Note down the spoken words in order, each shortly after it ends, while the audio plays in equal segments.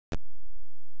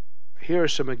Here are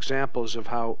some examples of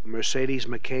how Mercedes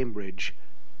McCambridge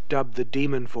dubbed the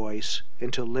demon voice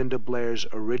into Linda Blair's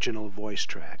original voice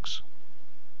tracks.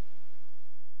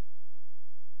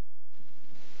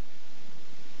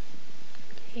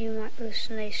 You might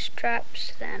loosen these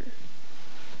straps then.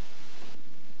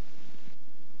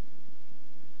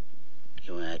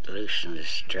 You might loosen the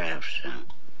straps then.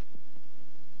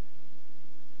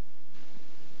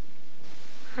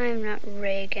 I'm not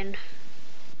Reagan.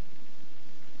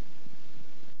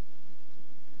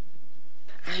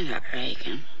 I'm not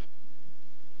Reagan.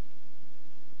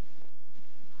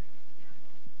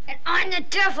 And I'm the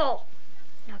devil!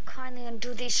 Now kindly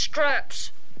undo these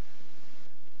straps.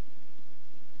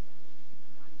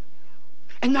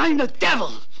 And I'm the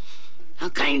devil! Now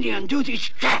kindly undo these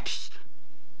straps.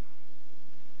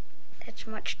 That's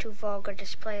much too vulgar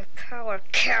display of power,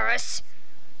 Karis.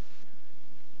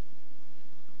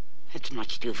 That's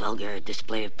much too vulgar a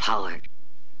display of power,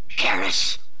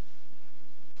 Karis.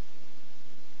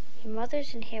 Your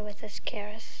mother's in here with us,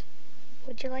 Karis.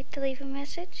 Would you like to leave a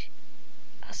message?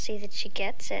 I'll see that she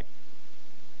gets it.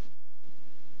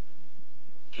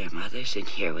 Your mother's in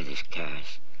here with us,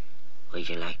 Karis. Would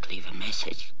you like to leave a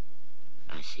message?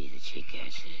 I'll see that she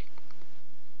gets it.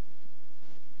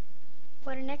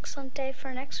 What an excellent day for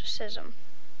an exorcism.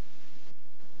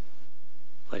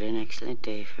 What an excellent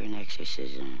day for an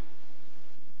exorcism.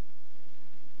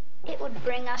 It would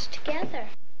bring us together.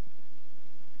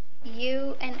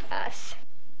 You and us.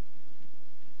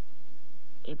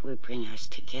 It would bring us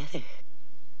together.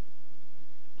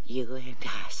 You and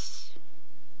us.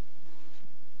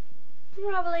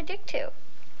 Probably dictu.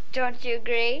 Don't you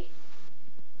agree?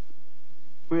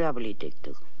 Probably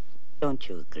dictu. Don't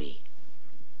you agree?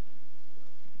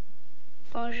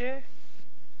 Bonjour.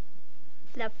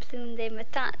 La plume de ma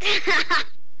tante.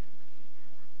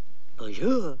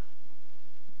 Bonjour.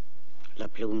 La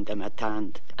plume de ma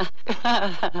tante.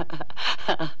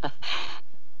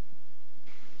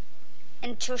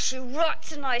 Until she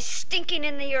rots and lies stinking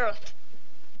in the earth.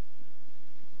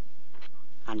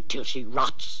 Until she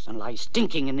rots and lies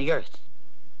stinking in the earth.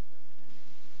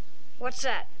 What's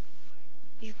that?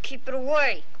 You keep it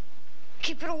away.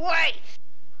 Keep it away.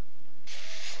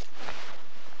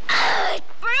 Oh, it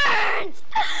burns!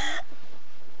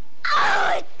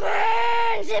 Oh, it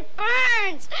burns! It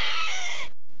burns!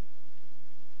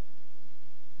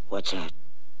 What's that?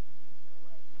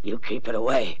 You keep it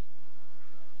away.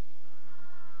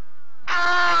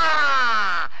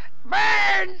 Ah!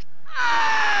 Burns!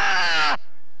 Ah!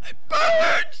 It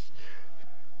burns!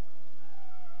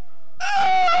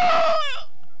 Ah!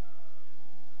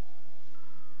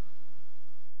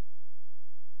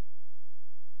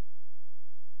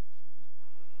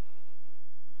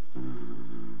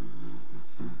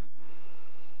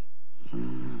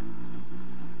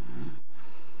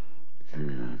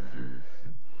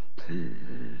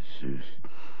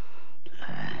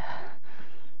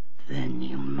 Then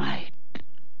you might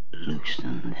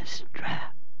loosen the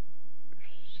straps.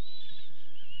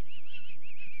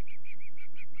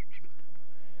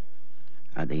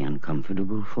 Are they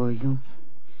uncomfortable for you?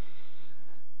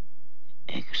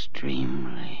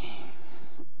 Extremely.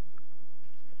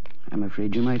 I'm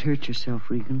afraid you might hurt yourself,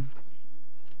 Regan.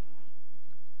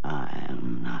 I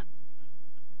am not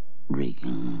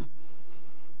Regan.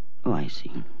 Oh, I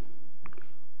see.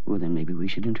 Well, then maybe we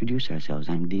should introduce ourselves.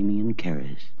 I'm Damien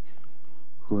Karras.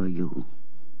 Who are you?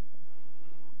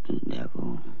 The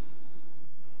devil.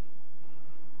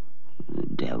 The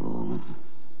devil.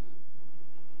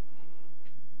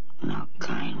 Now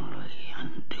kindly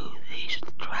undo these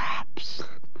straps.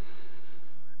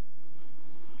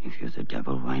 If you're the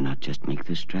devil, why not just make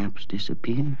the straps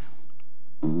disappear?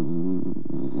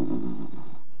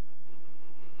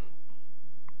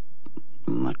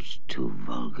 Much too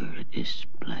vulgar a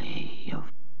display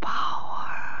of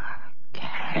power,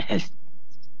 Karras.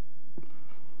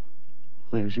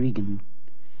 Where's Regan?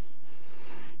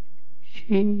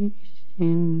 She's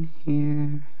in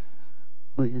here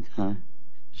with us,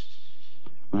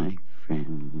 my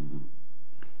friend.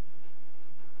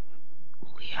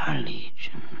 We are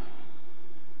legion.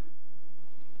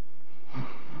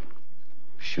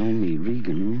 Show me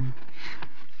Regan.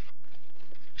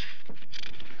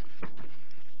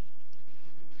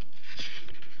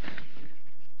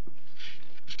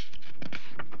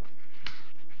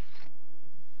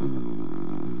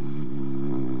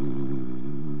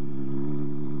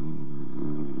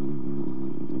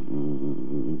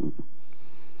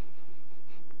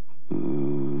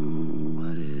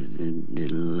 What a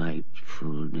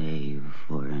delightful day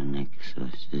for an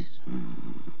exorcism.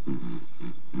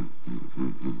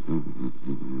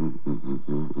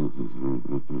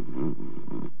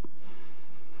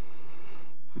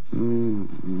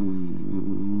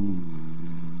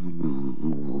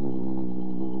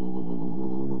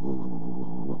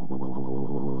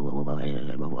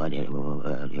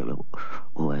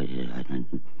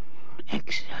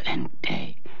 Excellent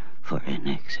day for an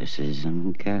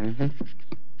exorcism, Kara.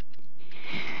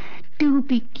 Do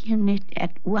begin it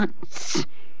at once.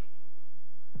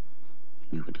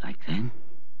 You would like that?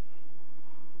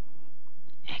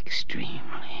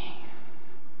 Extremely.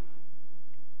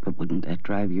 But wouldn't that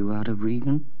drive you out of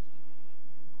Regan?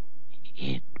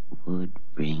 It would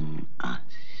bring us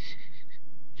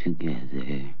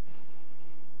together.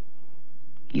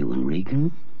 You and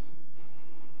Regan,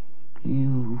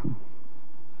 you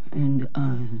and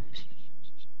us.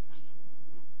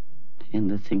 And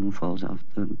the thing falls off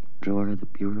the drawer of the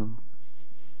bureau.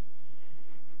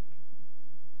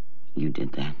 You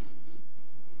did that.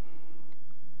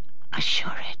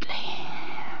 Assuredly.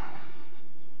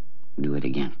 Do it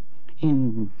again.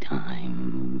 In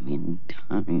time.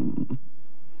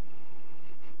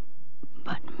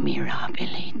 But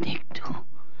mirabile dictu,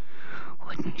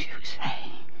 wouldn't you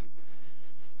say?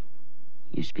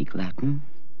 You speak Latin?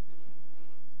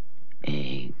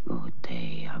 Ego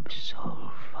te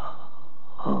absolvo.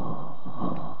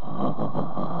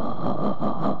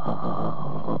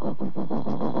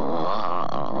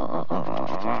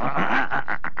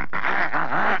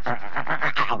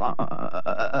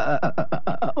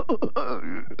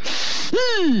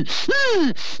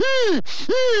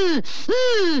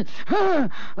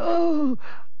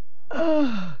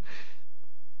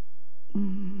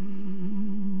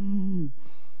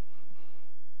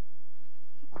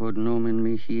 Quod nomen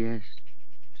mihi est.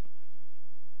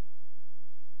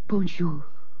 Bonjour.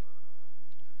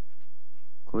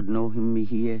 Quod nomen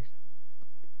mihi est.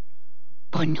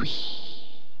 Bonne nuit.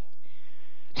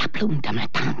 La plume de ma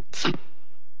tante.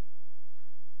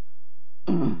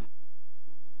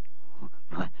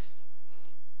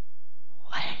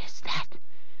 What is that?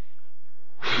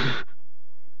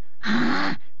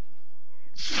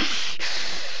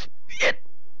 It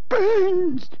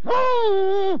burns.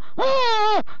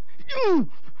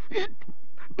 It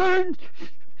burns.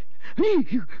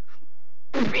 You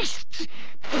beast!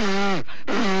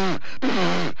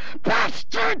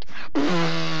 Bastard!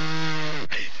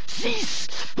 Cease!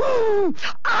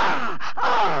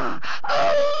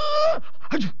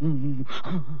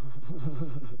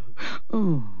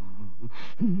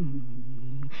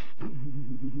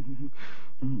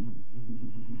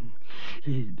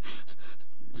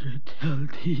 Tell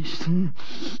these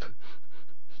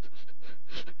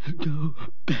go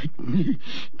back me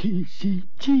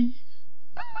TCG.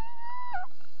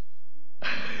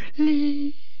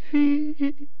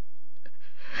 Leaving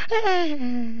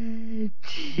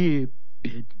Tip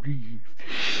et Reef.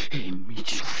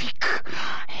 Hemisufik.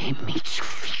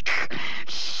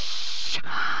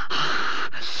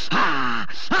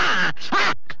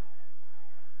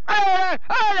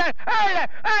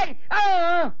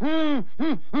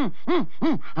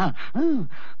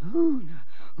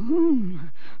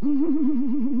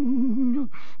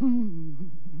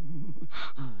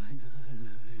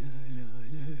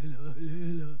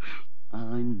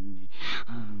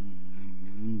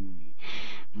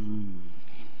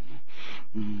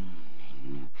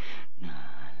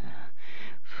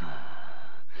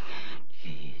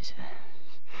 Jesus.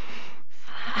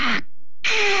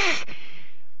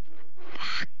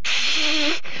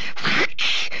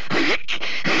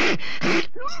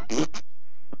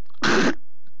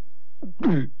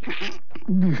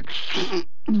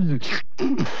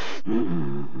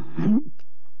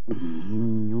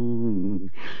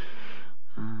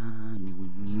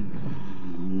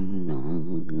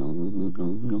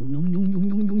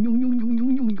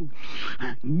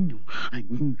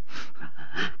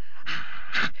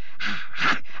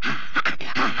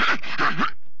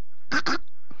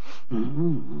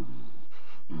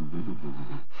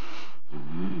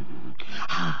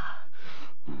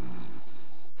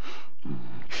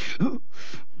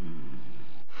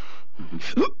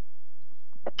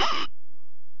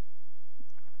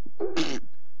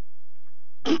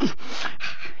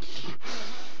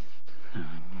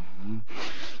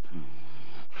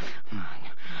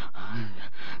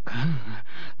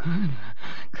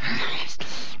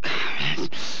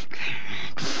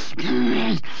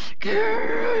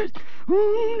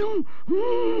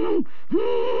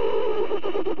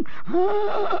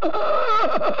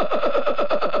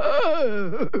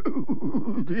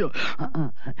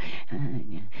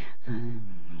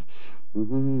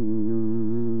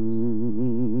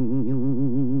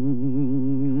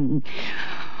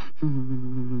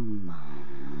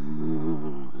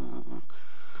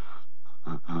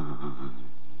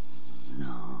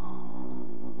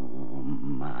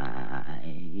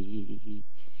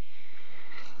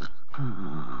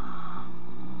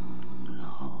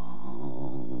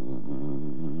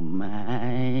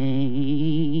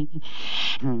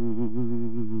 Santo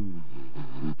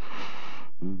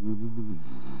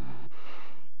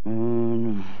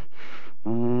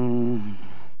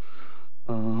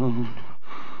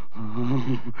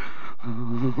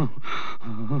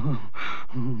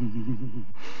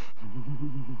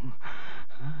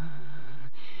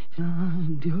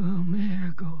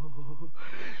Mergo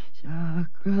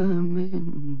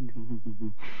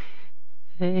Sacramentum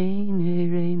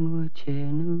Veneremur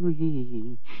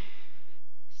Cenui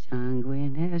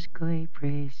Sanguinesque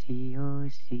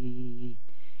Preciosi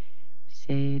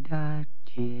Sedat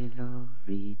Cielo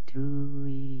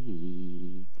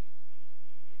Ritui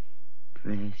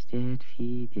Prestet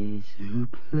Fides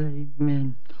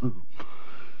Supplementum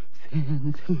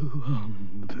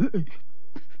Sensuum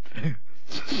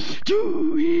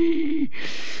Tui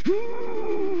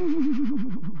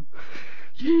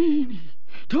Genie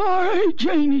Tore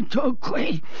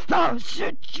Genitoque Thus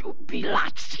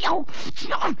Jubilatio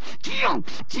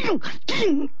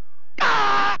Ting